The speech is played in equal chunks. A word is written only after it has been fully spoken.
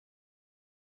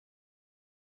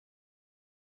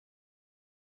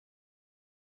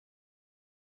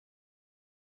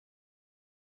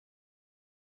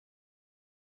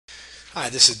Hi,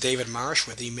 this is David Marsh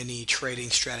with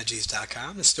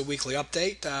EminiTradingStrategies.com. This is the weekly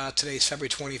update. Today's February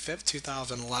 25th,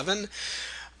 2011.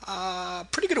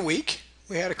 Pretty good week.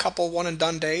 We had a couple one and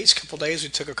done days. A couple days we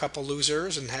took a couple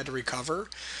losers and had to recover.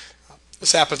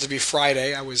 This happens to be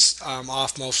Friday. I was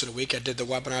off most of the week. I did the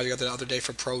webinar the other day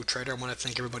for Pro Trader. I want to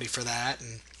thank everybody for that.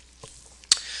 And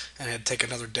I had to take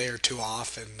another day or two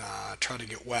off and try to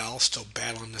get well. Still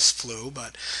battling this flu,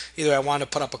 but either way, I wanted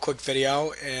to put up a quick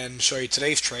video and show you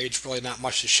today's trades. Really not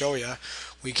much to show you.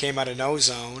 We came out of no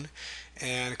zone,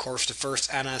 and of course the first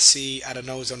NSC out of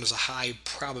no zone is a high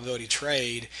probability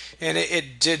trade, and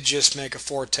it did just make a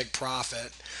 4-tick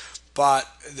profit. But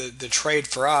the trade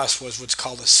for us was what's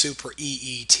called a super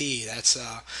EET. That's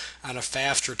on a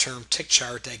faster term tick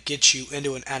chart that gets you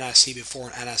into an NSC before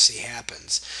an NSC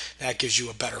happens. That gives you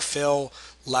a better fill,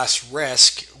 less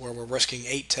risk. Where we're risking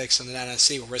 8 ticks on an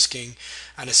NSC, we're risking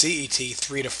on a CET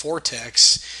 3 to 4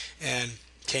 ticks, and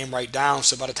came right down.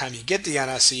 So by the time you get the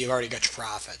NSC, you've already got your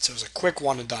profit. So it was a quick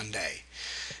one and done day.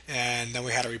 And then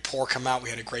we had a report come out.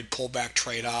 We had a great pullback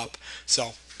trade up.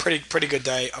 So pretty good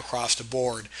day across the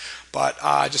board. But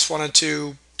I just wanted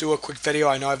to do a quick video.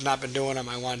 I know I've not been doing them.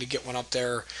 I wanted to get one up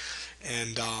there.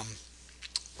 And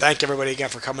thank everybody again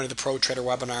for coming to the Pro Trader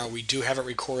webinar. We do have it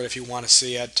recorded if you want to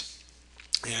see it.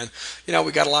 And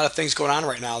we got a lot of things going on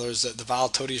right now. There's the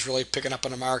volatility is really picking up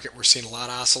in the market. We're seeing a lot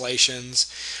of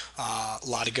oscillations, a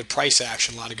lot of good price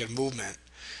action, a lot of good movement.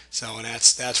 So, and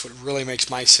that's what really makes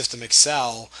my system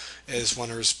excel, is when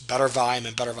there's better volume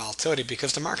and better volatility,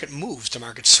 because the market moves, the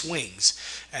market swings,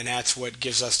 and that's what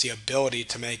gives us the ability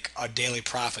to make a daily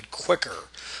profit quicker.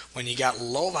 When you got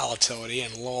low volatility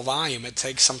and low volume, it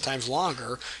takes sometimes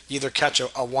longer. You either catch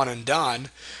a one and done,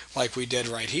 like we did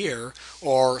right here,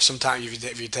 or sometimes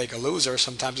if you take a loser,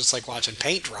 sometimes it's like watching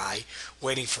paint dry,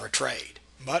 waiting for a trade.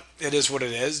 But it is what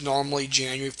it is. Normally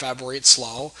January, February it's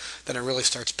slow. Then it really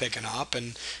starts picking up.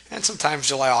 And sometimes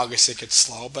July, August it gets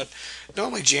slow. But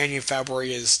normally January,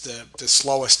 February is the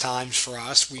slowest times for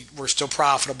us. We're still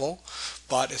profitable,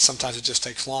 but sometimes it just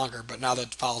takes longer. But now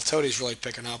that volatility is really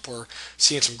picking up, we're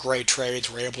seeing some great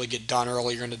trades. We're able to get done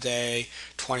earlier in the day,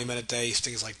 20-minute days,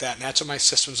 things like that. And that's what my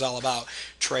system's all about,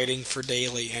 trading for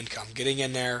daily income. Getting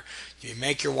in there, you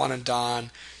make your one and done.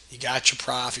 You got your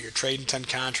profit, you're trading 10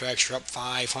 contracts, you're up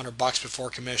 $500 before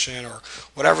commission, or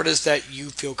whatever it is that you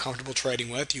feel comfortable trading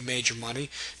with. You made your money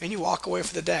and you walk away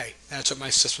for the day. That's what my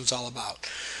system's all about.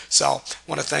 So I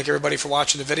want to thank everybody for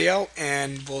watching the video,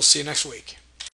 and we'll see you next week.